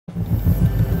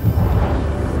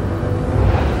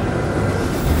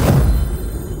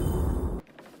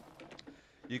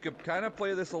could kind of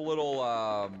play this a little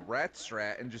rat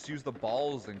strat and just use the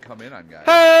balls and come in on guys.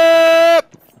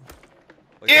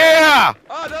 Like Yeah!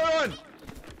 Oh, another one!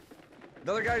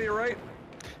 Another guy to your right.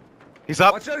 He's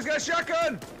up. Watch out, he's got a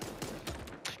shotgun!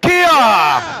 Kia!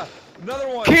 Yeah! Another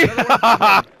one! Kia! Another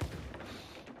one.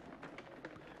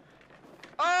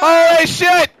 Oh! Holy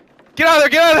shit! Get out of there!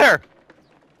 Get out of there!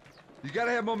 You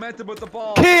gotta have momentum with the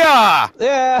ball. Kia! Yeah.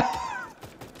 Yeah!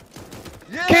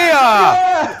 Kia!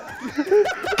 Yeah.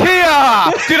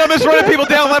 Kia! Dude, I'm just running people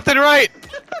down left and right.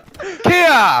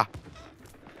 Kia!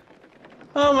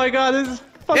 Oh my god, this is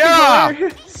fucking Yeah!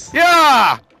 hilarious.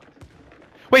 Yeah!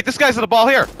 Wait, this guy's at the ball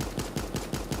here.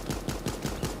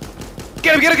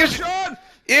 Get him! Get him! Get him! Sean!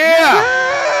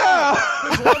 Yeah!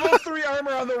 There's level 3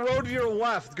 armor on the road to your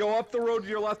left. Go up the road to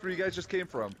your left where you guys just came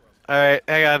from. All right,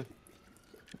 hang on.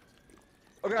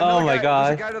 Okay, Oh another my guy. god.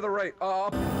 There's a guy to the right.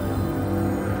 Up.